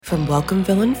From Welcome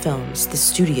Villain Films, the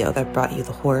studio that brought you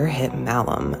the horror hit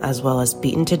Malum, as well as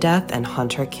Beaten to Death and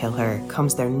Hunter Kill Her,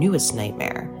 comes their newest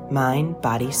nightmare, Mind,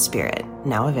 Body, Spirit,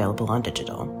 now available on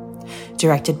digital.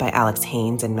 Directed by Alex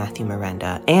Haynes and Matthew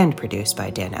Miranda, and produced by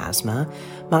Dan Asma,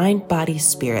 Mind, Body,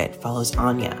 Spirit follows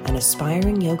Anya, an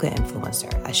aspiring yoga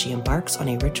influencer, as she embarks on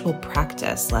a ritual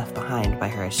practice left behind by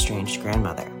her estranged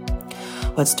grandmother.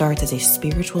 What starts as a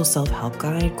spiritual self-help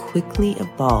guide quickly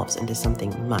evolves into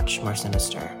something much more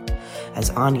sinister. As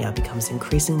Anya becomes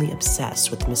increasingly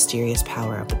obsessed with the mysterious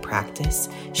power of the practice,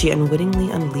 she unwittingly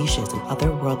unleashes an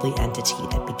otherworldly entity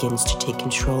that begins to take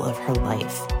control of her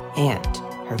life and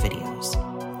her videos.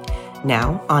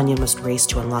 Now, Anya must race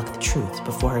to unlock the truth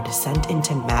before her descent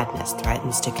into madness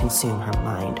threatens to consume her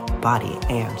mind, body,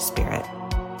 and spirit.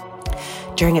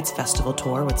 During its festival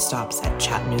tour with stops at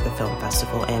Chattanooga Film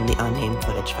Festival and the Unnamed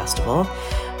Footage Festival,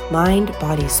 Mind,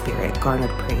 Body, Spirit garnered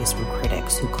praise from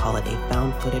critics who call it a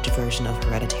found footage version of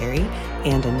Hereditary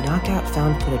and a knockout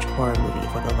found footage horror movie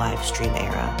for the live stream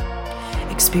era.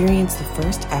 Experience the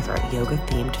first ever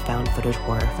yoga-themed found footage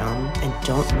horror film and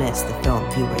don't miss the film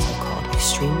viewers have called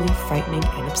extremely frightening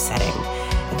and upsetting.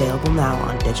 Available now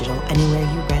on digital anywhere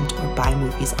you rent or buy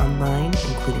movies online,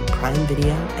 including Prime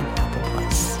Video and Apple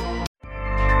Plus.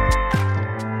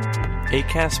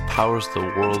 Acast powers the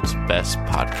world's best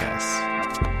podcasts.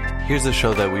 Here's a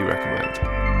show that we recommend.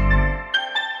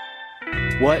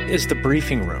 What is The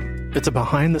Briefing Room? It's a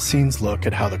behind-the-scenes look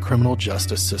at how the criminal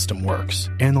justice system works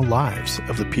and the lives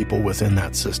of the people within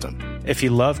that system. If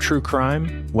you love true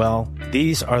crime, well,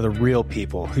 these are the real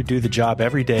people who do the job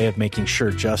every day of making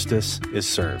sure justice is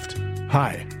served.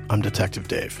 Hi, I'm Detective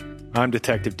Dave. I'm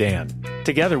Detective Dan.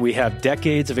 Together we have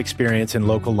decades of experience in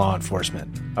local law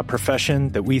enforcement, a profession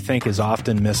that we think is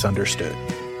often misunderstood.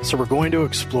 So we're going to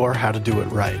explore how to do it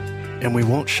right, and we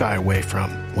won't shy away from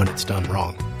when it's done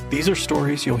wrong. These are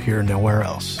stories you'll hear nowhere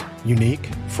else. Unique,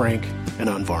 frank, and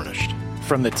unvarnished.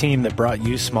 From the team that brought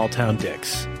you Small Town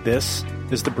Dicks, this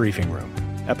is The Briefing Room.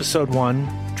 Episode 1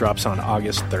 drops on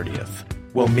August 30th.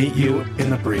 We'll meet you in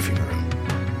the briefing room.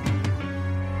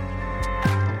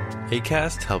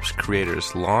 Acast helps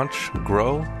creators launch,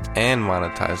 grow, and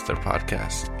monetize their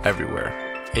podcasts everywhere.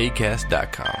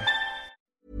 Acast.com.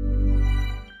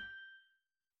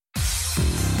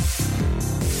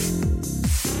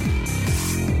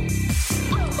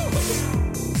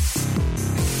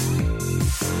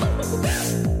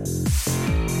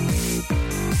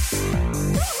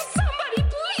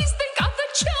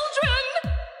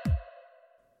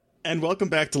 And welcome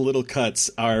back to Little Cuts,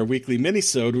 our weekly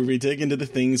mini-sode where we dig into the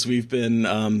things we've been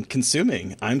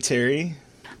consuming. I'm Terry.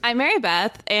 I'm Mary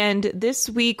Beth, and this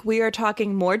week we are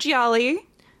talking more gialli,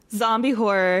 zombie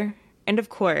horror, and of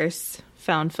course,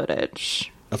 found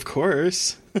footage. Of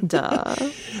course. Duh.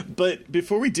 But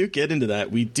before we do get into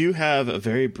that, we do have a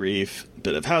very brief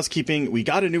bit of housekeeping. We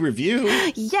got a new review.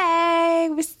 Yay!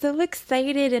 We're so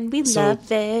excited and we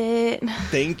love it.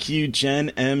 Thank you,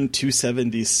 Jen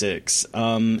M276.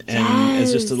 And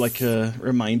as just a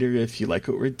reminder, if you like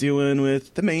what we're doing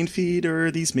with the main feed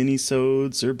or these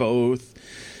mini-sodes or both,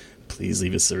 please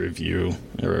leave us a review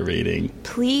or a rating.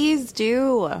 Please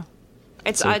do.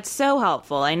 It's so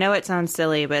helpful. I know it sounds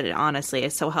silly, but it honestly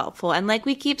is so helpful. And like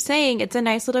we keep saying, it's a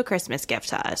nice little Christmas gift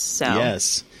to us. So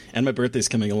yes. And my birthday's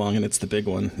coming along, and it's the big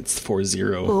one. It's 40.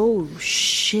 Oh,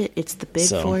 shit. It's the big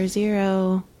 40.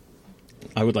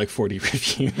 I would like 40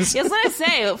 reviews. I was going to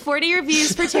say, 40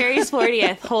 reviews for Terry's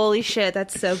 40th. Holy shit,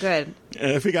 that's so good.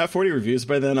 If we got 40 reviews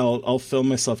by then, I'll film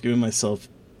myself giving myself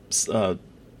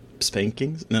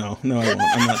spankings. No, I won't.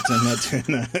 I'm not doing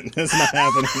that. That's not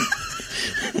happening.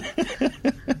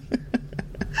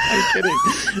 I'm kidding.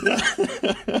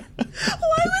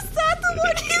 Why was that the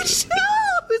one you chose?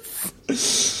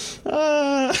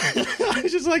 I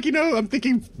was just like, I'm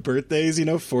thinking birthdays,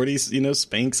 40,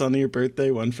 spanks on your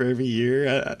birthday, one for every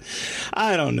year.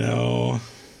 I don't know.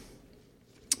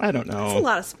 That's a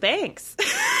lot of spanks.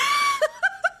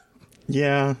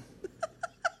 Yeah.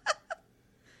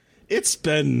 It's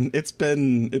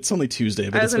only Tuesday,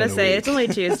 but I was going to say, it's only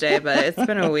Tuesday, but it's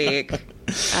been a week.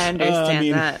 I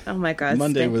understand that. Oh my God.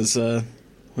 Monday was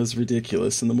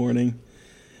ridiculous in the morning.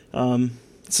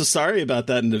 So sorry about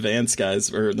that in advance,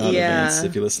 guys, or not advance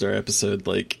if you listen to our episode,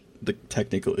 like the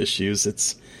technical issues.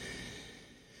 It's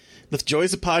the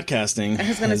joys of podcasting. I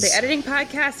was going to say, editing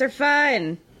podcasts are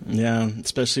fun. Yeah,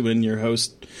 especially when your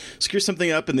host screws something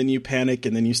up and then you panic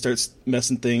and then you start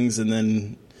messing things and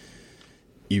then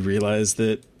you realize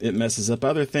that it messes up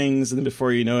other things, and then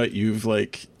before you know it, you've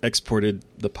exported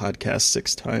the podcast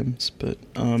 6 times. But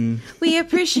we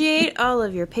appreciate all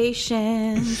of your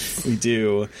patience. We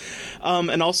do.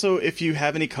 And also, if you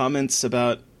have any comments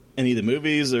about any of the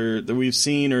movies or that we've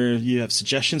seen, or you have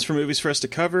suggestions for movies for us to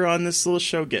cover on this little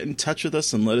show, get in touch with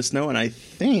us and let us know. And I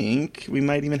think we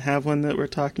might even have one that we're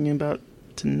talking about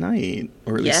tonight,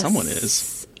 or at least someone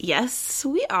is. Yes,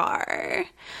 we are.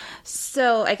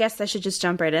 So I guess I should just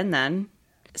jump right in then.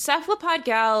 Cephalopod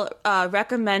Gal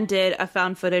recommended a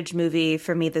found footage movie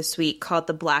for me this week called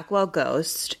The Blackwell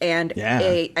Ghost, and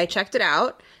I checked it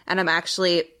out, and I'm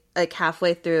actually like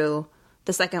halfway through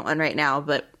the second one right now,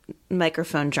 but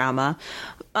microphone drama.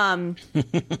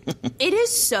 It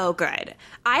is so good.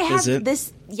 I have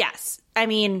this. Yes. I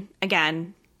mean,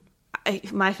 again,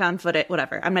 my found footage,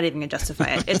 whatever. I'm not even going to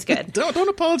justify it. It's good. Don't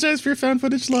apologize for your found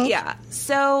footage love. Yeah.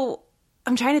 So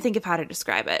I'm trying to think of how to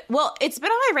describe it. Well, it's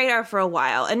been on my radar for a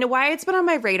while. And why it's been on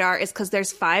my radar is because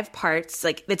there's 5 parts.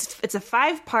 Like, it's a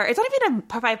 5-part. It's not even a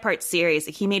 5-part series.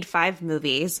 Like, he made 5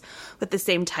 movies with the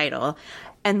same title.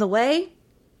 And the way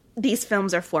these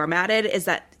films are formatted is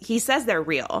that he says they're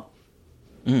real.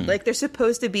 Like, they're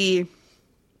supposed to be...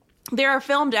 They are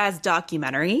filmed as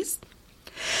documentaries.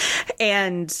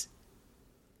 And...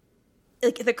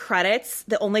 like the credits,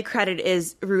 the only credit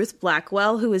is Ruth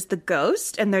Blackwell, who is the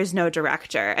ghost, and there's no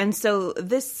director. And so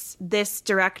this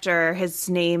director, his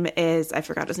name is, I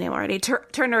forgot his name already,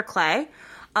 Turner Clay.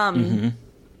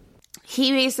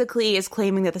 He basically is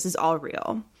claiming that this is all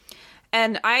real.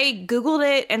 And I Googled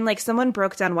it, and like someone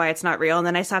broke down why it's not real, and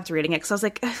then I stopped reading it because I was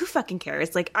like, who fucking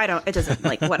cares? Like, it doesn't,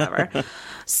 like, whatever.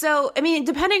 So, I mean,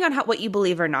 depending on what you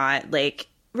believe or not, like,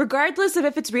 regardless of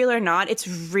if it's real or not, it's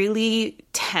really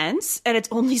tense, and it's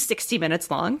only 60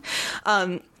 minutes long,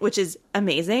 which is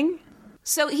amazing.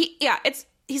 So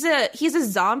he's a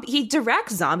zombie. He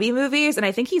directs zombie movies, and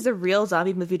I think he's a real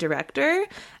zombie movie director.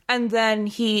 And then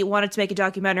he wanted to make a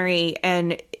documentary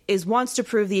and wants to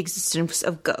prove the existence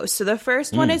of ghosts. So the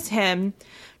first one is him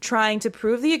trying to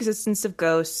prove the existence of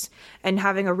ghosts and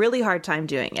having a really hard time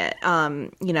doing it.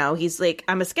 You know, he's like,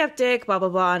 I'm a skeptic, blah blah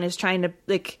blah, and is trying to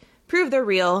like prove they're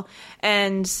real.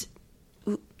 And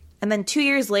then 2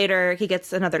 years later, he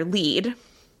gets another lead.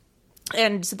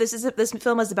 And so this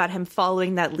film is about him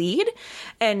following that lead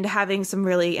and having some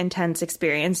really intense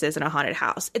experiences in a haunted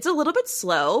house. It's a little bit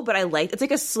slow, but it's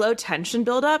like a slow tension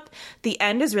buildup. The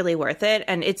end is really worth it.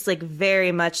 And it's like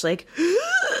very much like,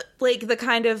 like the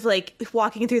kind of like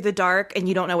walking through the dark and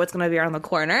you don't know what's going to be around the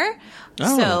corner.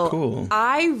 Oh, so cool.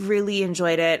 I really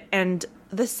enjoyed it. And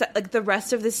the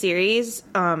rest of the series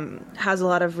has a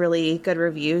lot of really good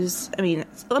reviews. I mean,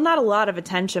 not a lot of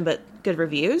attention, but good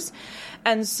reviews.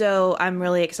 And so I'm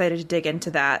really excited to dig into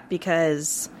that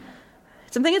because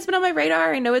it's something that's been on my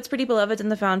radar. I know it's pretty beloved in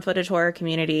the found footage horror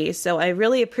community. So I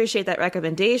really appreciate that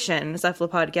recommendation,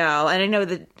 Cephalopod Gal. And I know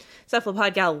that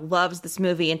Cephalopod Gal loves this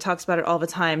movie and talks about it all the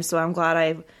time. So I'm glad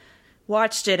I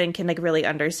watched it and can like really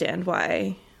understand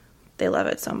why they love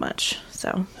it so much.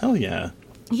 So hell yeah.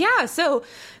 Yeah, so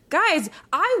guys,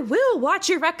 I will watch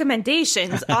your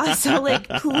recommendations. Also, like,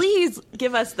 please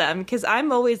give us them because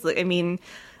I'm always, I mean,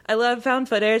 I love found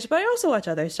footage, but I also watch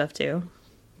other stuff too,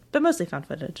 but mostly found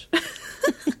footage.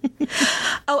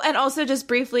 Oh, and also just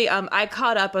briefly, I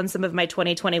caught up on some of my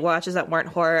 2020 watches that weren't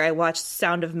horror. I watched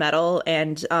Sound of Metal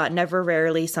and Never,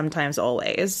 Rarely, Sometimes,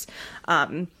 Always.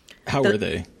 How were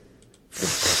they?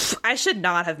 I should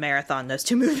not have marathoned those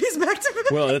 2 movies back to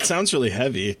back. Well, it sounds really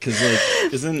heavy because,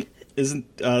 like,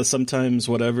 isn't Sometimes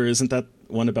Whatever? Isn't that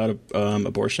one about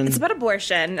abortion? It's about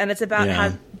abortion, and it's about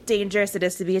how dangerous it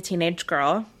is to be a teenage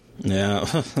girl.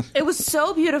 Yeah. It was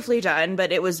so beautifully done,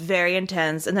 but it was very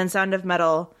intense. And then Sound of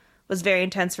Metal was very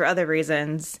intense for other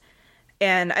reasons.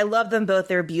 And I love them both.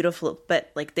 They were beautiful,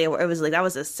 but like it was like that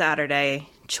was a Saturday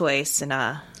choice, and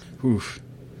oof.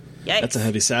 Yikes. That's a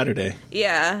heavy Saturday.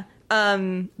 Yeah.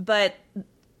 But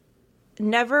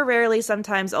Never, Rarely,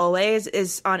 Sometimes, Always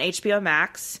is on HBO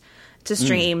Max to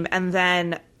stream, and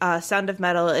then Sound of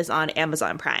Metal is on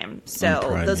Amazon Prime.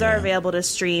 So those are available to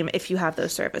stream if you have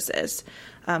those services.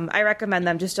 I recommend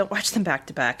them. Just don't watch them back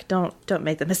to back. Don't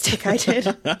make the mistake I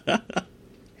did.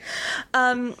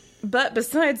 But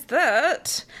besides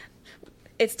that,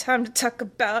 it's time to talk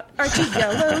about our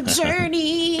Giallo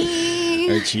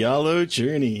journey. Our Giallo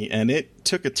journey, and it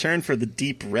took a turn for the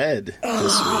deep red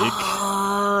this week.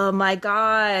 Oh my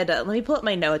god! Let me pull up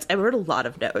my notes. I wrote a lot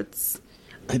of notes.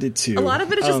 I did too. A lot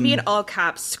of it is just me in all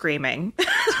caps screaming.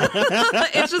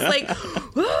 It's just like,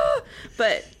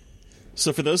 but.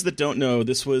 So for those that don't know,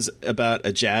 this was about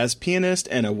a jazz pianist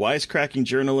and a wisecracking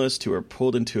journalist who are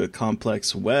pulled into a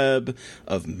complex web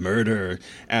of murder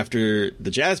after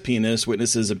the jazz pianist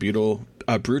witnesses a brutal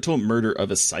murder of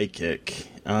a psychic.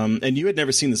 And you had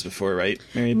never seen this before, right,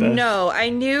 Mary Beth? No, I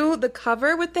knew the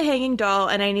cover with the hanging doll,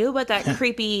 and I knew about that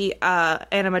creepy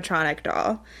animatronic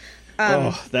doll.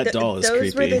 That doll is creepy.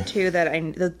 Those were the two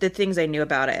that the things I knew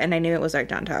about it, and I knew it was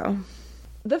Argento.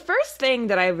 The first thing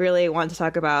that I really want to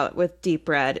talk about with Deep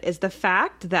Red is the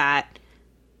fact that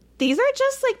these are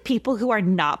just like people who are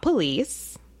not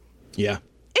police. Yeah.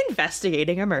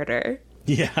 Investigating a murder.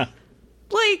 Yeah.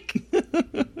 Like,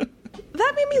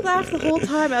 that made me laugh the whole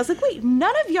time. I was like, wait,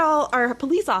 none of y'all are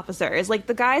police officers. Like,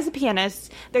 the guy's a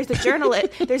pianist. There's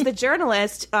the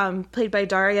journalist, played by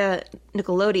Daria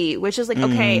Nicolodi, which is like,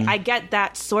 okay, I get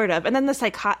that sort of. And then the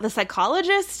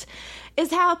psychologist is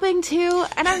helping too.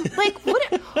 And I'm like,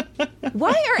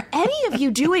 why are any of you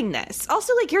doing this?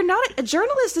 Also, like, you're not a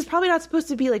journalist is probably not supposed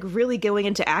to be like really going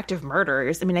into active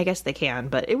murders. I mean, I guess they can,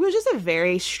 but it was just a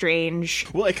very strange.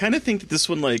 Well, I kind of think that this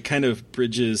one like kind of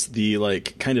bridges the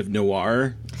like kind of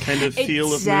noir kind of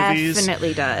feel of movies. It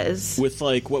definitely does. With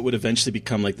like what would eventually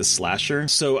become like the slasher.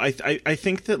 So I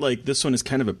think that like this one is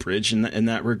kind of a bridge in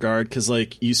that regard, because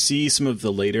like you see some of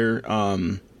the later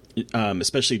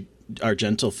especially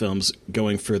Argento films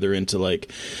going further into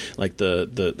like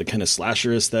the kind of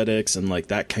slasher aesthetics and like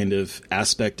that kind of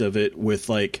aspect of it with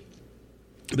like,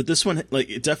 but this one like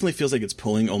it definitely feels like it's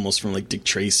pulling almost from like Dick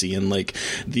Tracy, and like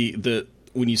the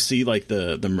when you see like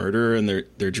the murderer and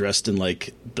they're dressed in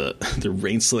like the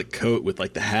rain slick coat with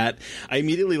like the hat, I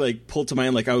immediately like pulled to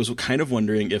mind, like I was kind of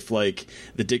wondering if like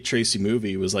the Dick Tracy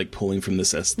movie was like pulling from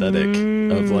this aesthetic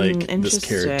of like this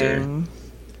character.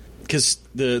 Because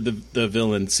the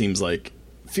villain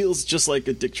feels just like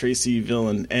a Dick Tracy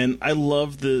villain, and I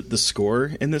love the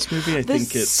score in this movie. The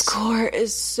score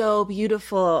is so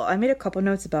beautiful. I made a couple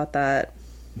notes about that.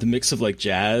 The mix of like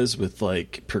jazz with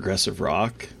like progressive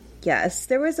rock. Yes,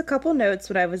 there was a couple notes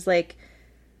when I was like,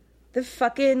 the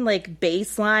fucking like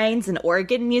bass lines and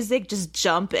organ music just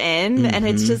jump in, and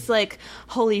it's just like,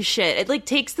 holy shit! It like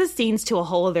takes the scenes to a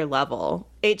whole other level.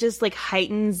 It just like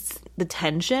heightens the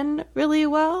tension really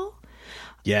well.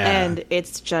 Yeah. And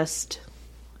it's just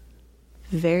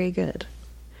very good.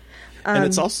 And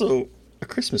it's also a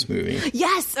Christmas movie.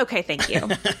 Yes! Okay, thank you.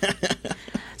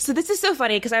 So this is so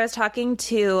funny because I was talking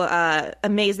to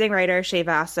amazing writer Shay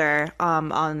Vassar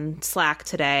on Slack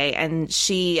today, and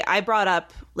I brought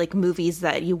up like movies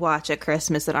that you watch at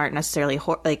Christmas that aren't necessarily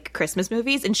like Christmas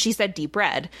movies, and she said Deep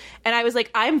Red, and I was like,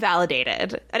 I'm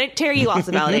validated. I didn't. Terry, you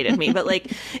also validated me, but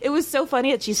like it was so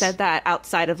funny that she said that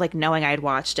outside of like knowing I'd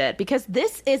watched it, because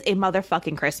this is a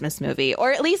motherfucking Christmas movie,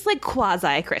 or at least like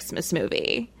quasi Christmas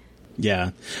movie.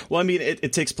 Yeah. Well, I mean,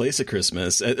 it takes place at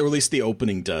Christmas, or at least the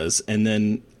opening does. And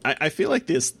then I feel like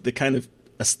the kind of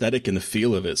aesthetic and the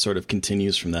feel of it sort of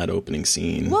continues from that opening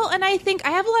scene. Well, and I think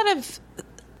I have a lot of...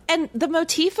 And the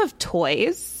motif of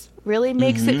toys really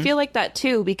makes it feel like that,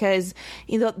 too, because,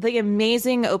 you know, the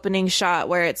amazing opening shot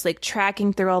where it's like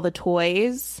tracking through all the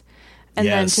toys... And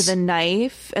then to the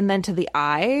knife, and then to the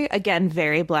eye. Again,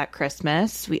 very Black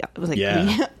Christmas. But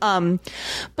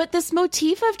this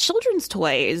motif of children's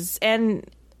toys, and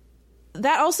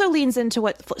that also leans into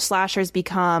what slashers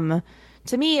become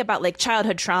to me about like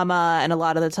childhood trauma. And a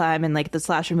lot of the time in like the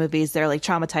slasher movies, they're like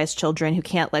traumatized children who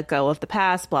can't let go of the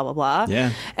past, blah, blah, blah.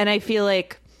 Yeah. And I feel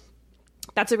like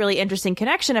that's a really interesting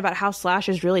connection about how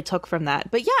slashers really took from that.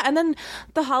 But yeah, and then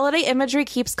the holiday imagery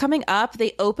keeps coming up.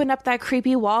 They open up that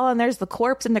creepy wall, and there's the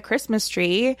corpse in the Christmas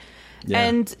tree. Yeah.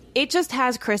 And it just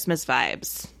has Christmas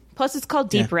vibes. Plus, it's called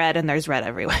Deep Red, and there's red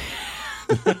everywhere.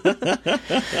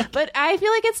 But I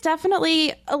feel like it's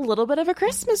definitely a little bit of a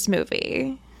Christmas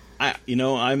movie.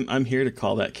 I'm here to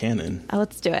call that canon. Oh,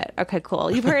 let's do it. Okay,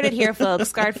 cool. You've heard it here, folks.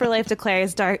 Scarred for Life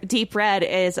declares Deep Red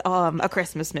is a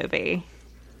Christmas movie.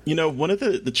 You know, one of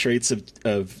the traits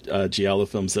of Giallo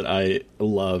films that I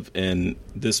love, and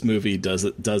this movie does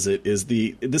it, is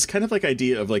this kind of like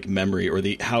idea of like memory, or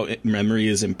how memory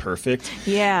is imperfect.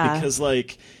 Yeah. Because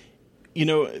like, you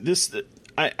know,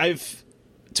 I've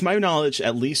to my knowledge,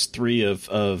 at least 3 of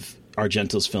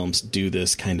Argento's films do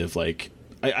this kind of like,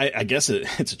 I guess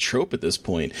it's a trope at this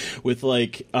point, with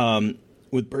like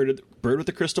with Bird with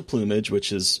the Crystal Plumage,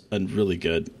 which is a really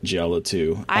good Giallo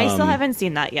too. I still haven't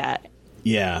seen that yet.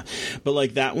 Yeah, but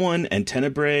like that one and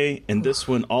Tenebrae and this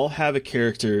one all have a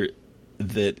character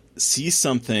that sees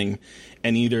something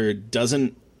and either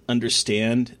doesn't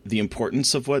understand the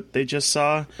importance of what they just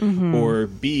saw, or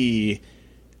B,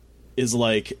 is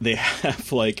like they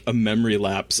have like a memory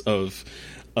lapse of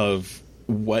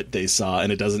what they saw,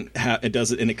 and it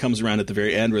and it comes around at the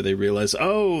very end where they realize,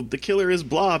 oh, the killer is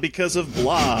blah because of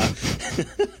blah.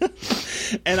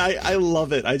 And I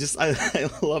love it. I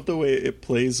love the way it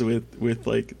plays with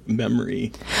like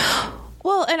memory.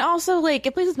 Well, and also like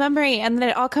it plays with memory, and then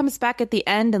it all comes back at the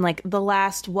end, and like the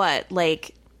last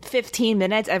 15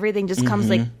 minutes, everything just comes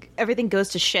like everything goes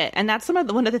to shit. And that's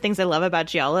one of the things I love about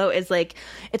Giallo is like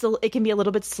it can be a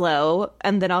little bit slow,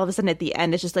 and then all of a sudden at the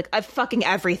end it's just like fucking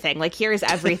everything. Like here's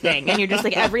everything, and you're just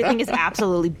like everything is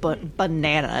absolutely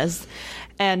bananas,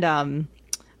 and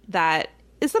that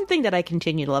is something that I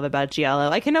continue to love about Giallo.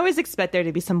 I can always expect there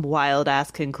to be some wild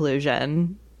ass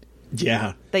conclusion.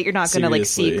 Yeah, that you're not going to like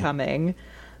see coming.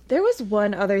 There was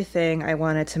one other thing I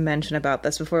wanted to mention about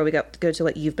this before we go to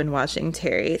what you've been watching,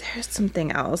 Terry. There's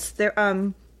something else. There's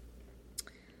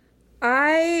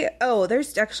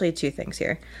actually two things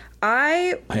here.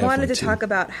 I wanted to talk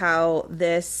about how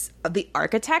the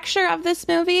architecture of this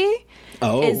movie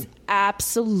is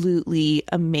absolutely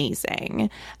amazing.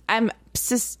 I'm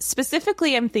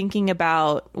thinking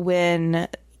about when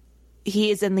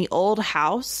he is in the old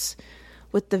house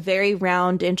with the very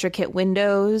round, intricate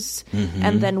windows. Mm-hmm.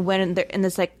 And then when they're in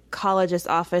this like college's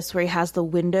office where he has the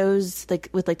windows like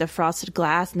with like the frosted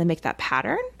glass and they make that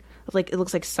pattern of like, it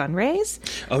looks like sun rays.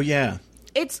 Oh yeah.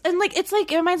 It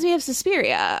reminds me of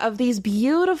Suspiria, of these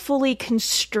beautifully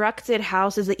constructed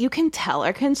houses that you can tell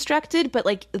are constructed, but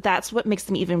like that's what makes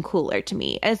them even cooler to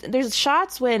me. As there's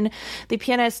shots when the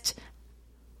pianist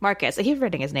Marcus, I keep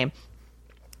forgetting his name,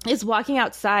 is walking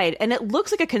outside and it looks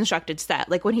like a constructed set.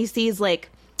 Like when he sees like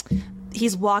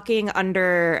he's walking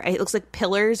under, it looks like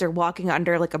pillars or walking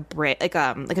under like a brick, like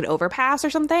an overpass or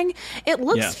something. It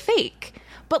looks fake,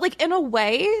 but like in a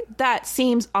way that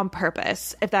seems on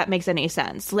purpose, if that makes any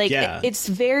sense. Like it's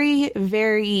very,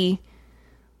 very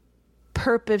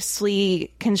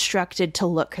purposely constructed to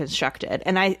look constructed,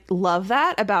 and I love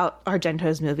that about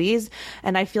Argento's movies.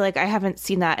 And I feel like I haven't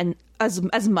seen that in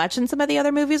as much in some of the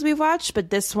other movies we've watched,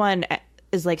 but this one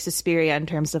is like Suspiria in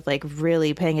terms of like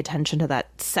really paying attention to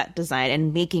that set design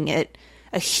and making it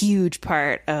a huge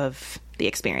part of the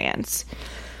experience.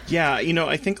 Yeah,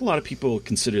 I think a lot of people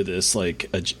consider this like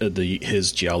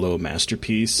his Giallo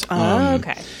masterpiece.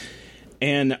 Okay.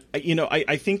 And,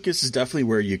 I think this is definitely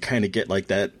where you kind of get like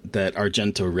that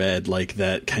Argento red, like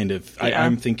that kind of,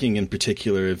 I'm thinking in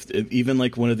particular of even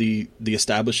like one of the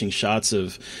establishing shots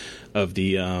of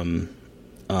the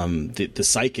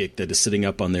psychic that is sitting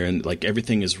up on there, and like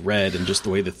everything is red, and just the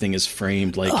way the thing is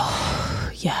framed, like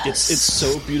yes, it's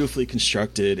so beautifully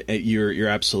constructed. You're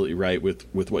absolutely right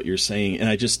with what you're saying, and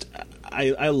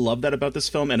I love that about this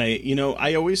film. And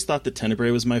I always thought that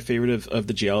Tenebrae was my favorite of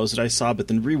the Giallos that I saw, but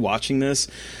then rewatching this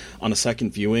on a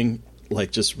second viewing,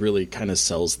 like, just really kind of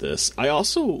sells this. I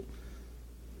also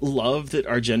love that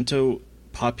Argento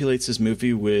populates his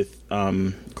movie with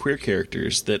queer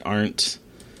characters that aren't,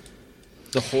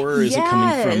 the horror isn't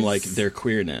coming from like their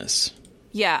queerness.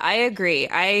 Yeah, I agree.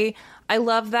 I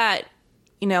love that,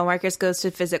 Marcus goes to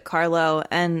visit Carlo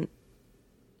and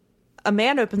a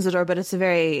man opens the door, but it's a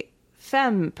very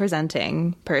femme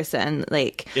presenting person,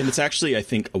 like, and it's actually, I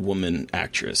think, a woman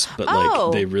actress, but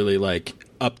like they really like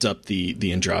upped up the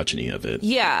androgyny of it.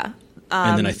 Yeah.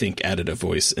 And then I think added a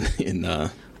voice in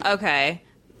okay.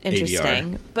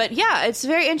 Interesting. ADR. But yeah, it's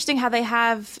very interesting how they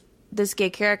have this gay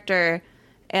character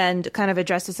and kind of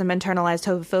addresses some internalized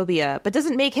homophobia, but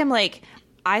doesn't make him like,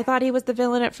 I thought he was the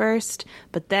villain at first,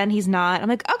 but then he's not. I'm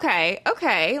like, okay,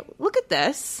 look at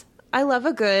this. I love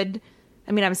a good,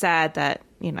 I'm sad that,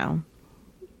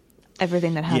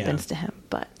 everything that happens to him,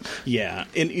 but yeah.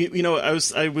 And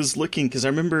I was looking because I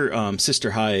remember Sister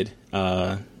Hyde,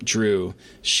 Drew,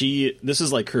 this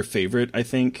is like her favorite, I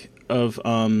think, of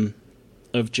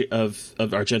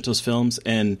Argento's films,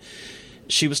 and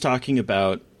she was talking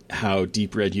about how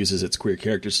Deep Red uses its queer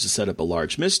characters to set up a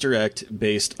large misdirect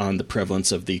based on the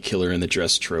prevalence of the killer in the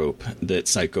dress trope that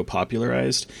Psycho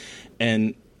popularized.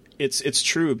 And it's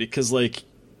true, because like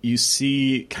you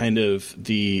see kind of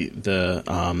the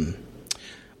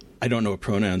I don't know what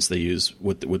pronouns they use,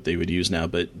 what they would use now,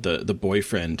 but the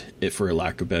boyfriend, for a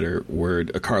lack of a better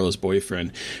word, Carlo's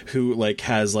boyfriend, who like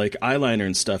has like eyeliner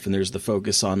and stuff, and there's the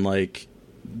focus on like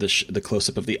the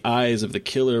close-up of the eyes of the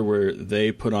killer where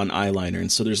they put on eyeliner,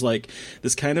 and so there's like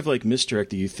this kind of like misdirect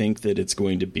that you think that it's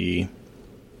going to be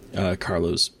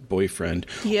Carlo's boyfriend,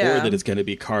 or that it's going to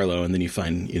be Carlo, and then you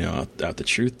find out the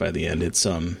truth by the end.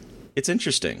 It's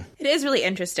interesting. It is really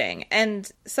interesting, and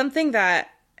something that,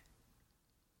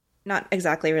 not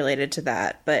exactly related to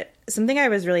that, but something I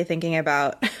was really thinking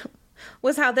about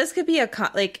was how this could be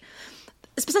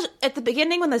especially at the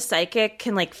beginning when the psychic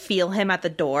can like feel him at the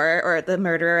door, or the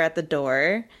murderer at the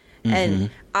door. Mm-hmm. And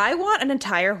I want an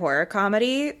entire horror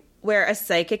comedy where a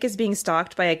psychic is being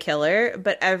stalked by a killer,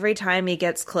 but every time he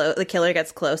gets close, the killer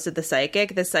gets close to the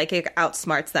psychic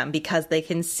outsmarts them because they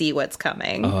can see what's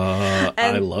coming.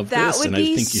 I love this, and I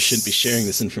think you shouldn't be sharing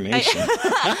this information.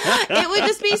 It would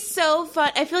just be so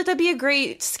fun. I feel like that'd be a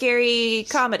great, scary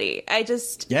comedy.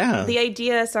 The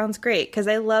idea sounds great, because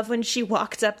I love when she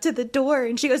walked up to the door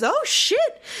and she goes, "Oh, shit,"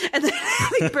 and then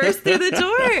like burst through the door.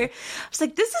 I was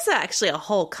like, this is actually a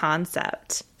whole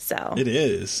concept. So it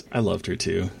is. I loved her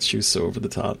too. She was so over the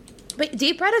top. But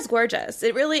Deep Red is gorgeous.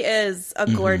 It really is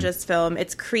a gorgeous film.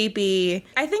 It's creepy.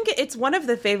 I think it's one of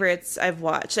the favorites I've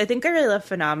watched. I think I really love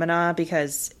Phenomena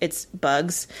because it's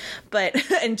bugs,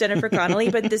 and Jennifer Connelly.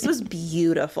 But this was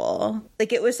beautiful.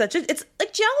 Like, it was it's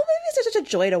like giallo movies are such a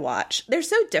joy to watch. They're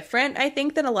so different, I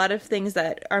think, than a lot of things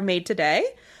that are made today.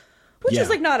 Which is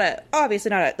like obviously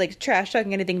not like trash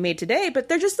talking anything made today, but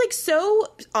they're just like so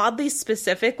oddly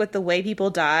specific with the way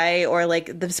people die or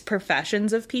like the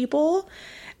professions of people.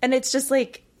 And it's just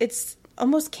like, it's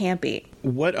almost campy.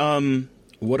 What are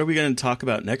we going to talk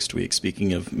about next week,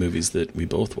 speaking of movies that we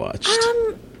both watched?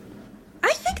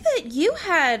 I think that you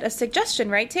had a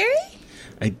suggestion, right, Terry?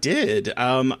 I did.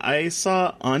 I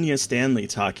saw Anya Stanley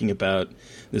talking about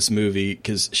this movie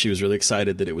because she was really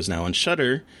excited that it was now on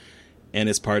Shudder. And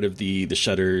it's part of the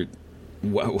Shudder,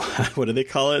 what do they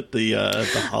call it? The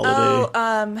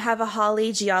holiday? Have a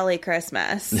holly jolly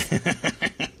Christmas.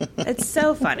 It's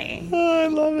so funny. Oh, I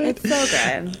love it. It's so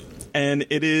good. And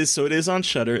it is on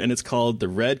Shudder, and it's called The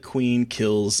Red Queen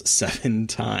Kills 7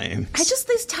 Times.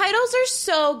 These titles are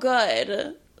so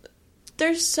good.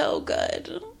 They're so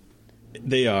good.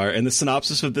 They are, and the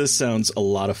synopsis of this sounds a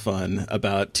lot of fun,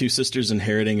 about 2 sisters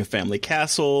inheriting a family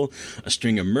castle, a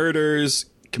string of murders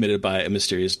committed by a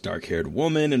mysterious dark-haired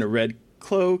woman in a red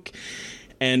cloak,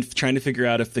 and trying to figure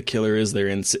out if the killer is their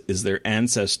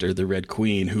ancestor, the Red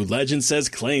Queen, who legend says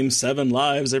claims 7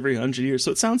 lives every 100 years.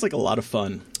 So it sounds like a lot of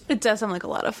fun. It does sound like a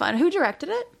lot of fun. Who directed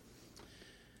it?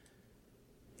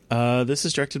 This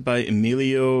is directed by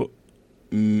Emilio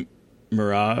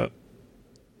Miraglia.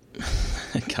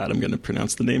 God, I'm going to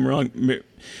pronounce the name wrong.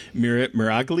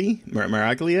 Miraglia?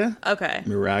 Okay.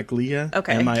 Miraglia?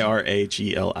 Okay.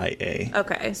 Miraglia.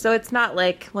 Okay, so it's not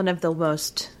like one of the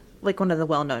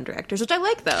well-known directors, which I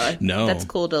like, though. No. That's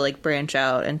cool to, like, branch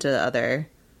out into other...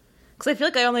 Because I feel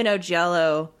like I only know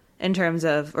Gialli in terms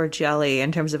of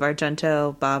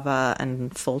Argento, Bava,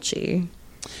 and Fulci.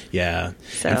 Yeah.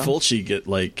 So. And Fulci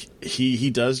he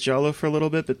does Giallo for a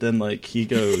little bit, but then like he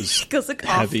goes like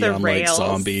heavy off the on rails. Like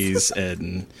zombies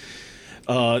and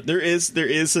there is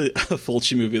a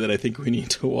Fulci movie that I think we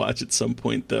need to watch at some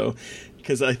point, though,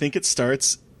 because I think it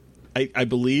starts I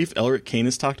believe Elric Kane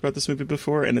has talked about this movie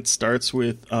before, and it starts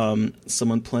with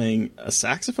someone playing a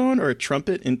saxophone or a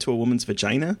trumpet into a woman's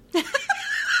vagina.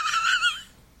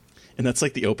 And that's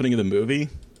like the opening of the movie.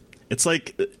 It's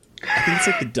like, I think it's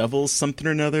like The Devil's something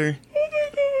or another.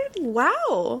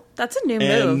 Wow, that's a new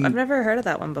move. I've never heard of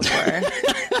that one before.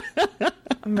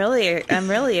 I'm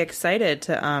really excited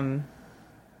to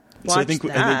watch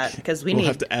that, because we'll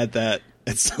have to add that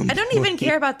at some point. I don't even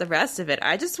care about the rest of it.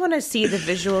 I just want to see the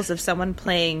visuals of someone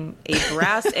playing a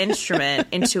brass instrument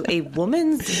into a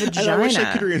woman's vagina. I wish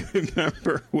I could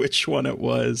remember which one it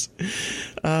was.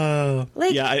 What?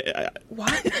 The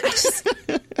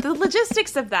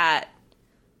logistics of that.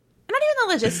 Not even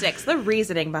the logistics, the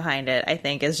reasoning behind it, I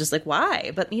think, is just like,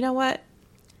 why? But you know what?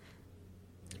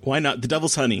 Why not? The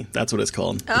Devil's Honey. That's what it's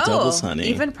called. The Devil's Honey.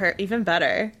 Even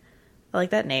better. I like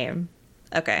that name.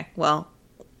 Okay, well,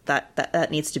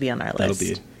 that needs to be on our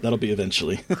list. That'll be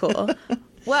eventually. Cool.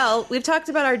 Well, we've talked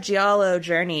about our Giallo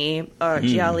journey, or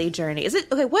Gialli journey. Is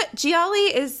it okay? What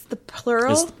Gialli is the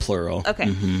plural? It's the plural.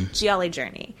 Okay, Gialli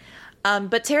journey.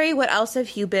 But Terry, what else have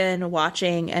you been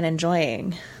watching and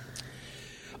enjoying?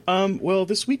 Well,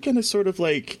 this weekend I sort of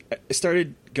I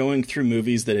started going through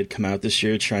movies that had come out this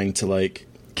year, trying to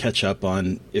catch up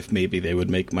on if maybe they would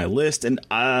make my list, and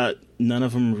none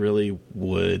of them really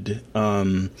would.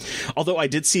 Although I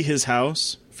did see His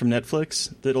House from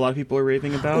Netflix that a lot of people are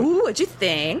raving about. Ooh, what'd you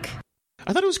think?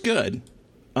 I thought it was good.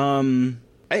 I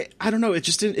don't know. It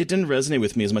didn't resonate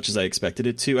with me as much as I expected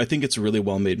it to. I think it's a really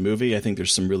well made movie. I think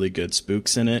there's some really good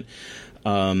spooks in it.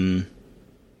 I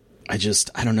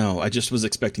don't know. I just was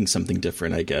expecting something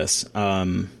different, I guess.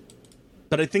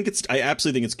 But I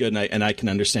absolutely think it's good, and I can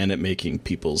understand it making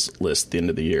people's list at the end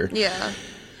of the year. Yeah.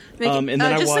 And then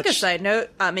I watched, like a side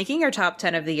note, making your top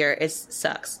 10 of the year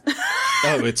sucks.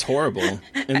 Oh, it's horrible.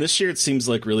 And this year it seems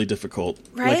really difficult.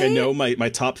 Right? I know my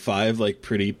top 5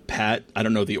 pretty pat. I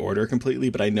don't know the order completely,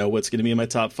 but I know what's going to be in my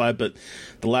top 5. But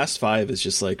the last 5 is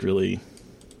just really.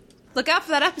 Look out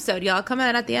for that episode, y'all. Come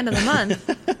out at the end of the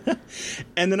month.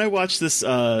 And then I watched this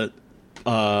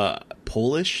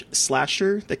Polish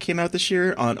slasher that came out this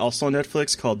year also on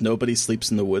Netflix called Nobody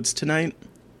Sleeps in the Woods Tonight.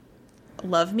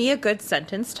 Love me a good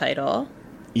sentence title.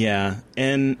 Yeah,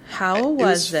 and how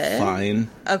was it? Fine.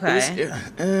 Okay.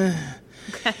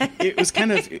 It was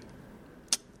kind of,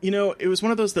 it was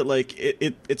one of those that like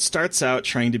it starts out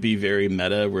trying to be very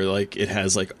meta, where like it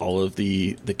has like all of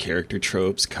the character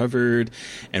tropes covered,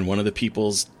 and one of the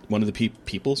people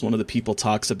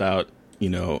talks about,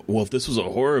 well, if this was a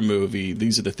horror movie,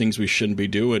 these are the things we shouldn't be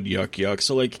doing. Yuck, yuck.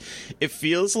 So like, it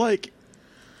feels like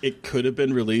it could have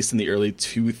been released in the early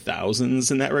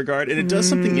 2000s in that regard. And it does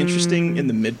something interesting in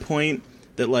the midpoint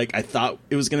that, like, I thought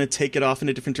it was going to take it off in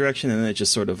a different direction, and then it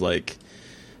just sort of, like,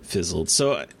 fizzled.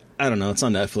 So, I don't know. It's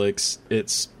on Netflix.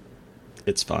 It's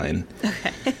fine.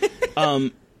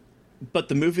 Okay. But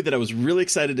the movie that I was really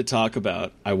excited to talk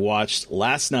about, I watched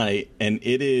last night, and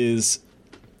it is...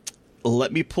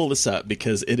 Let me pull this up,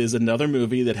 because it is another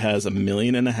movie that has 1.5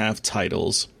 million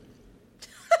titles,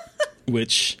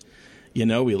 which... we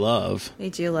love. We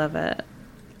do love it.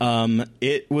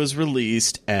 It was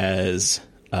released as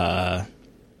The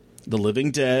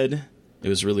Living Dead. It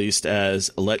was released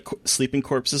as Let Sleeping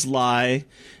Corpses Lie.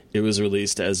 It was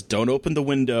released as Don't Open the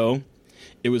Window.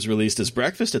 It was released as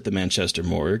Breakfast at the Manchester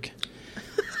Morgue.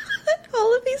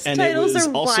 All of these titles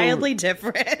are wildly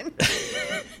different.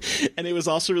 And it was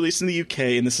also released in the UK,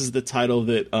 and this is the title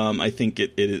that I think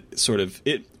it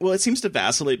seems to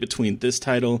vacillate between this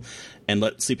title and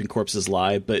Let Sleeping Corpses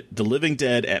Lie, but The Living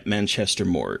Dead at Manchester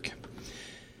Morgue.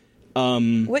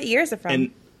 What year is it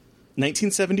from?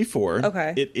 1974.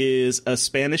 Okay. It is a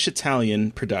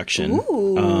Spanish-Italian production.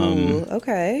 Ooh,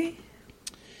 okay.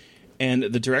 And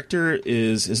the director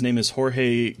his name is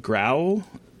Jorge Grau,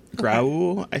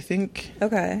 I think.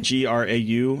 Okay.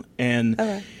 Grau. And...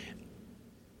 Okay.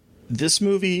 This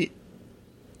movie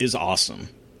is awesome.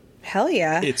 Hell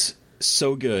yeah. It's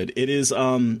so good. It is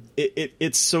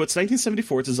it's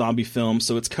 1974, it's a zombie film,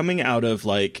 so it's coming out of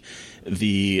like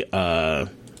the Night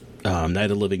of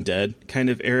the Living Dead kind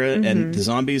of era, and the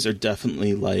zombies are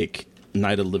definitely like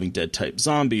Night of the Living Dead type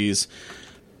zombies.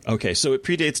 Okay, so it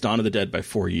predates Dawn of the Dead by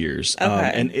 4 years.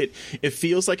 Okay. And it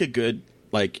feels like a good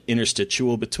like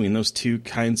interstitial between those two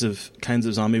kinds of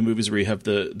zombie movies, where you have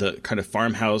the kind of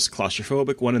farmhouse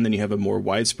claustrophobic one, and then you have a more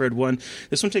widespread one.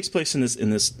 This one takes place in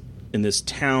this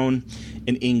town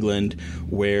in England,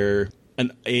 where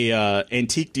an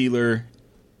antique dealer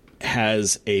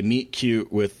has a meet cute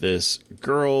with this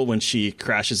girl when she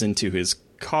crashes into his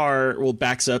car. Well,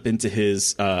 backs up into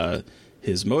his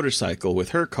motorcycle with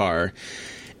her car.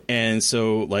 And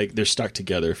so, like, they're stuck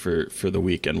together for the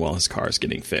weekend while his car is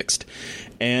getting fixed.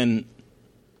 And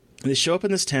they show up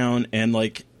in this town, and,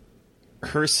 like,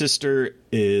 her sister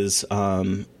is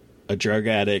a drug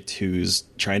addict who's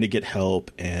trying to get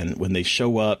help. And when they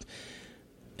show up,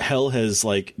 hell has,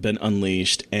 like, been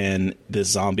unleashed, and this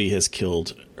zombie has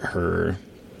killed her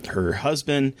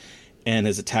husband and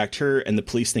has attacked her, and the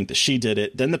police think that she did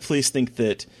it. Then the police think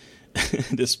that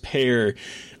this pair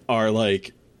are,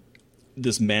 like...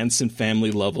 this Manson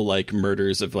family level like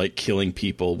murders of like killing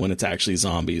people when it's actually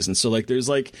zombies. And so like there's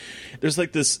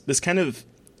this kind of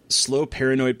slow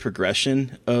paranoid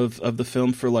progression of the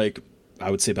film for like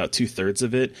I would say about 2/3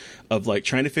 of it, of like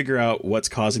trying to figure out what's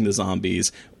causing the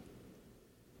zombies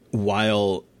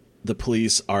while the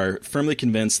police are firmly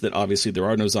convinced that obviously there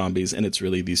are no zombies and it's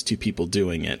really these two people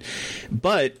doing it.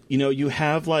 But you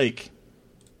have like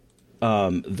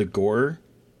the gore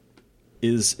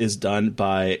is done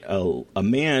by a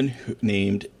man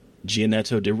named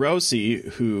Giannetto De Rossi,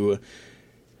 who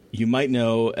you might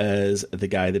know as the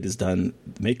guy that has done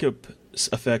makeup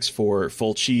effects for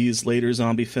Fulci's later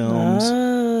zombie films,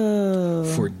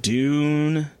 for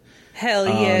Dune. Hell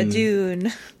yeah,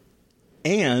 Dune.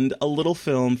 And a little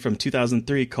film from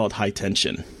 2003 called High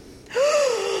Tension.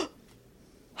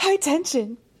 High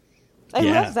Tension. I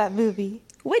love that movie.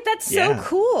 Wait, that's so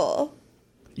cool.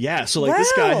 Yeah, so like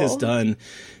this guy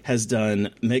has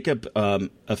done makeup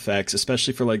effects,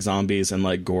 especially for like zombies and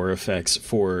like gore effects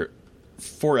for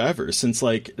forever, since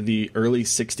like the early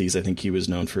 60s. I think he was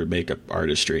known for makeup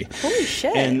artistry. Holy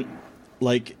shit. And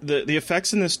like the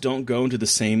effects in this don't go into the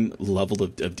same level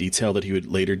of detail that he would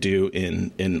later do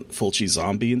in Fulci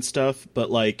Zombie and stuff,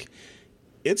 but like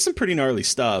it's some pretty gnarly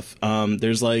stuff.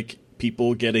 There's like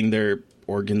people getting their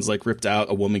organs like ripped out.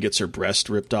 A woman gets her breast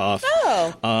ripped off.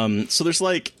 So there's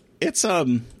like it's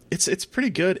pretty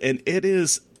good, and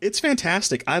it's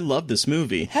fantastic. I love this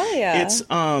movie. Hell yeah.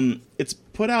 It's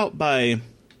put out by,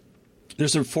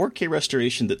 there's a 4K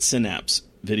restoration that Synapse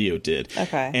Video did.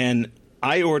 Okay. And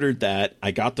I ordered that.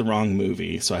 I got the wrong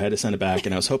movie, so I had to send it back,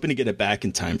 and I was hoping to get it back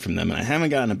in time from them, and I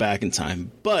haven't gotten it back in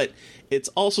time. But it's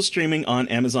also streaming on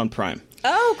Amazon Prime.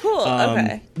 Oh, cool.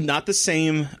 Okay. Not the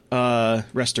same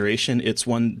restoration. It's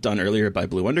one done earlier by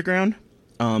Blue Underground,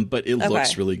 but it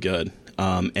looks really good.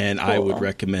 And I would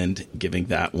recommend giving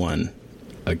that one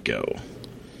a go.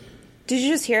 Did you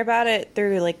just hear about it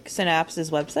through like Synapse's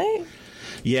website?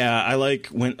 Yeah,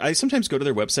 I sometimes go to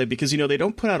their website because, they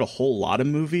don't put out a whole lot of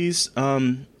movies.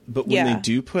 But when they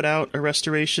do put out a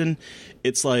restoration,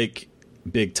 it's like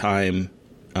big time,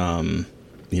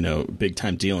 big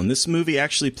time deal. And this movie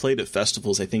actually played at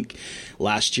festivals, I think,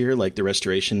 last year. Like the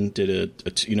restoration did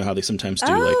how they sometimes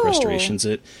do like restorations.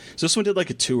 So this one did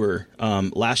like a tour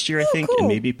last year, I think, and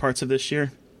maybe parts of this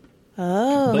year.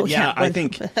 Oh, but yeah, I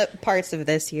think parts of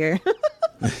this year.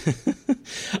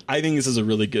 I think this is a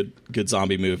really good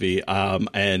zombie movie,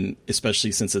 and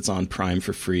especially since it's on Prime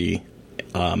for free,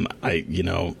 I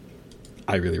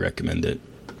really recommend it.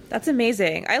 That's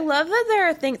amazing. I love that there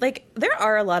are things like there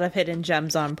are a lot of hidden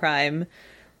gems on Prime,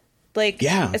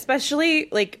 especially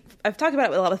like I've talked about it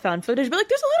with a lot of found footage, but like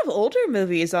there's a lot of older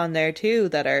movies on there too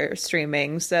that are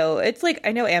streaming. So it's like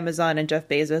I know Amazon and Jeff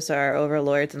Bezos are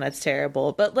overlords, and that's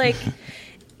terrible, but like.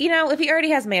 If he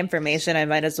already has my information, I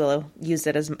might as well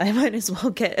get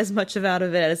as much out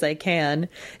of it as I can.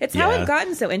 It's how I've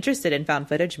gotten so interested in found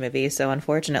footage movies. So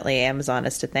unfortunately, Amazon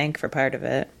is to thank for part of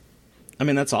it. I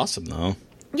mean, that's awesome, though.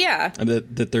 Yeah. And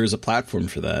that there's a platform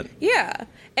for that. Yeah.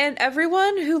 And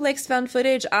everyone who likes found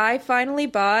footage, I finally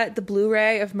bought the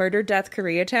Blu-ray of Murder, Death,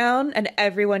 Koreatown, and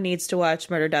everyone needs to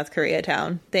watch Murder, Death,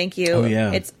 Koreatown. Thank you. Oh,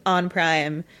 yeah. It's on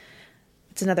Prime.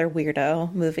 It's another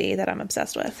weirdo movie that I'm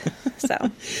obsessed with. So,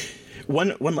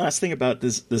 one last thing about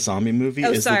this zombie movie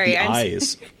is that the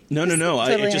eyes. No.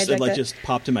 Totally it just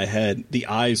popped in my head. The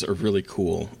eyes are really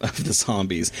cool of the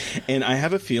zombies, and I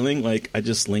have a feeling like I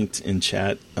just linked in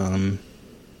chat.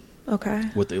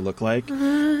 What they look like,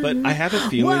 but I have a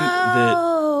feeling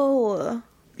that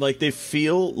like they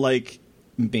feel like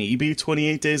maybe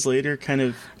 28 Days Later kind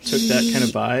of took that kind of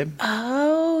vibe.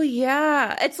 Oh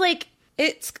yeah, it's like.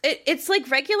 It's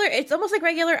like regular. It's almost like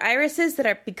regular irises that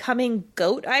are becoming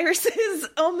goat irises,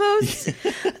 almost.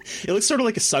 It looks sort of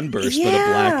like a sunburst, but a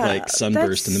black like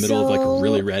sunburst in the middle of like a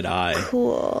really red eye.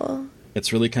 Cool.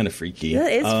 It's really kind of freaky.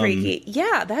 That is freaky.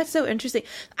 Yeah, that's so interesting.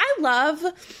 I love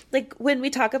like when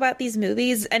we talk about these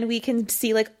movies and we can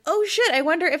see like, oh shit, I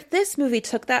wonder if this movie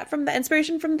took that from the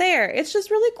inspiration from there. It's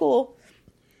just really cool.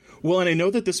 Well, and I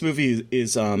know that this movie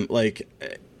is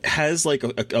has like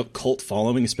a cult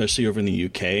following, especially over in the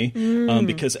UK,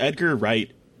 because Edgar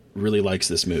Wright really likes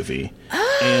this movie.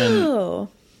 And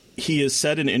he has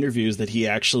said in interviews that he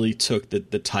actually took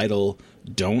the title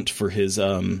 "Don't" for his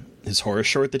horror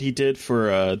short that he did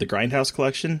for the Grindhouse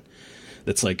collection.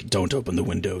 That's like, don't open the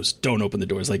windows, don't open the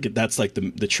doors. Like that's like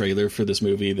the trailer for this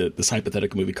movie, this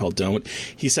hypothetical movie called Don't.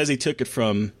 He says he took it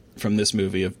from this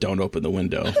movie of Don't Open the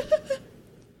Window.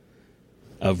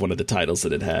 Of one of the titles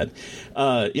that it had.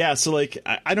 So like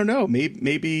I don't know,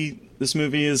 maybe this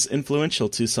movie is influential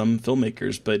to some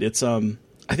filmmakers, but it's I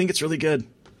think it's really good.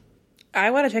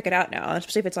 I want to check it out now,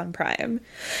 especially if it's on Prime.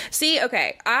 See,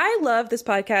 okay, I love this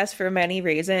podcast for many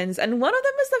reasons, and one of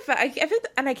them is the fact,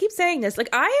 and I keep saying this, like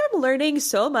I am learning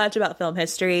so much about film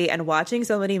history and watching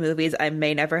so many movies I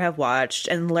may never have watched,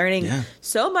 and learning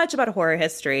so much about horror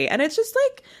history, and it's just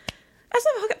like. As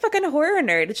a fucking horror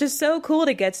nerd, it's just so cool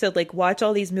to get to like watch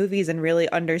all these movies and really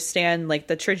understand like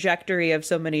the trajectory of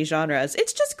so many genres.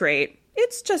 It's just great.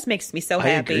 It just makes me so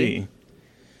happy.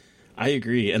 I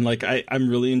agree, and like I'm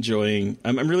really enjoying.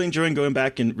 I'm really enjoying going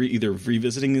back and either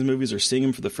revisiting these movies or seeing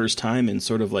them for the first time, and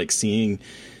sort of like seeing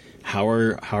how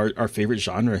our favorite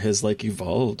genre has like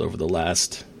evolved over the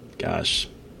last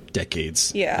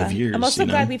decades of years. I'm also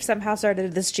glad we've somehow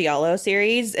started this Giallo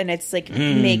series, and it's like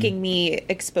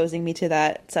exposing me to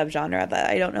that subgenre that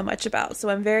I don't know much about. So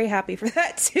I'm very happy for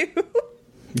that too.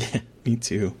 Yeah, me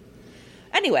too.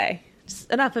 Anyway,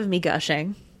 enough of me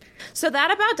gushing. So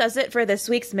that about does it for this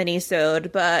week's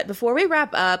mini-sode. But before we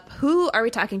wrap up, who are we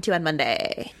talking to on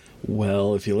Monday?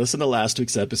 Well, if you listened to last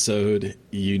week's episode,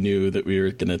 you knew that we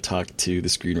were going to talk to the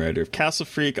screenwriter of Castle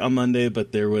Freak on Monday,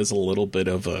 but there was a little bit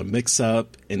of a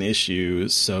mix-up, an issue,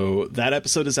 so that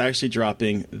episode is actually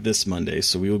dropping this Monday.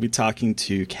 So we will be talking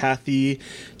to Kathy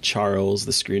Charles,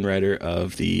 the screenwriter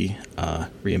of the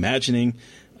reimagining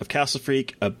of Castle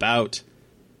Freak, about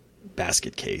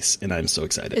Basket Case, and I'm so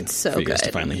excited It's so for you guys good.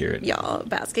 to finally hear it. Y'all,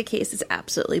 Basket Case is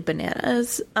absolutely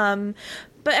bananas.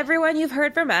 But everyone, you've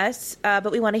heard from us,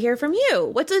 but we want to hear from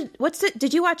you.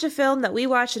 Did you watch a film that we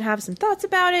watched and have some thoughts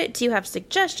about it? Do you have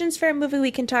suggestions for a movie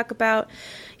we can talk about?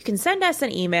 You can send us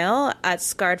an email at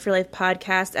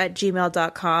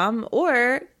scarredforlifepodcast@gmail.com,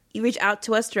 or you reach out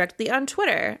to us directly on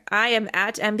Twitter. I am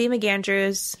at MB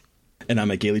McAndrews. And I'm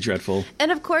at Gaily Dreadful.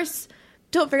 And of course,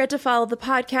 don't forget to follow the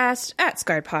podcast at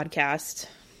Scarred Podcast.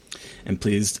 And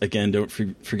please, again, don't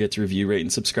forget to review, rate,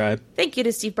 and subscribe. Thank you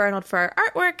to Steve Barnold for our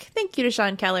artwork. Thank you to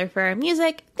Sean Keller for our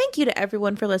music. Thank you to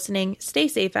everyone for listening. Stay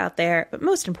safe out there, but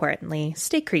most importantly,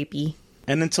 stay creepy.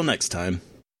 And until next time.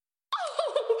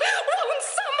 Won't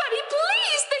somebody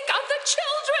please think of the children?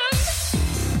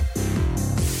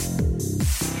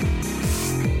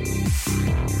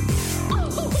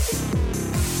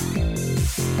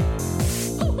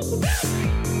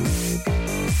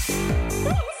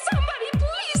 Somebody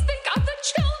please think of the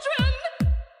children.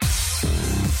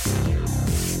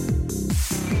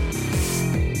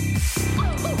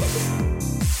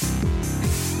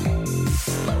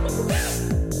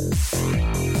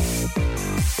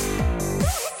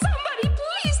 Somebody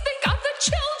please think of the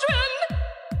children.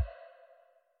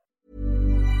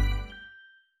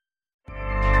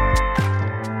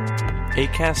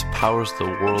 Acast powers the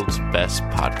world's best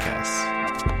podcasts.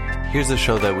 Here's a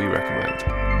show that we recommend.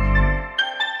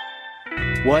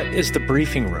 What is The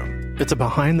Briefing Room? It's a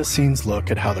behind-the-scenes look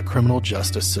at how the criminal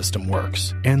justice system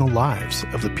works and the lives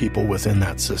of the people within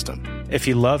that system. If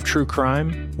you love true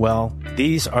crime, well,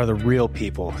 these are the real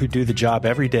people who do the job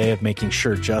every day of making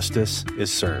sure justice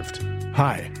is served.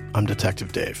 Hi, I'm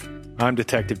Detective Dave. I'm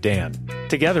Detective Dan.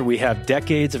 Together, we have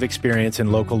decades of experience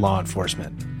in local law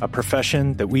enforcement, a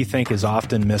profession that we think is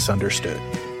often misunderstood.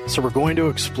 So we're going to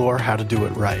explore how to do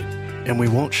it right, and we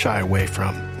won't shy away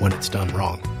from when it's done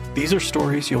wrong. These are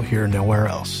stories you'll hear nowhere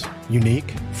else.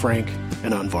 Unique, frank,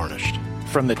 and unvarnished.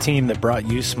 From the team that brought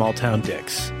you Small Town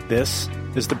Dicks, this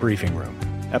is The Briefing Room.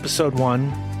 Episode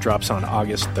 1 drops on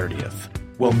August 30th.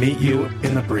 We'll meet you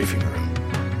in the briefing room.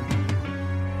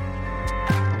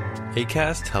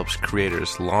 Acast helps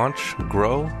creators launch,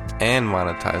 grow, and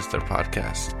monetize their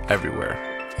podcasts everywhere.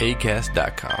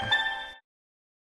 Acast.com.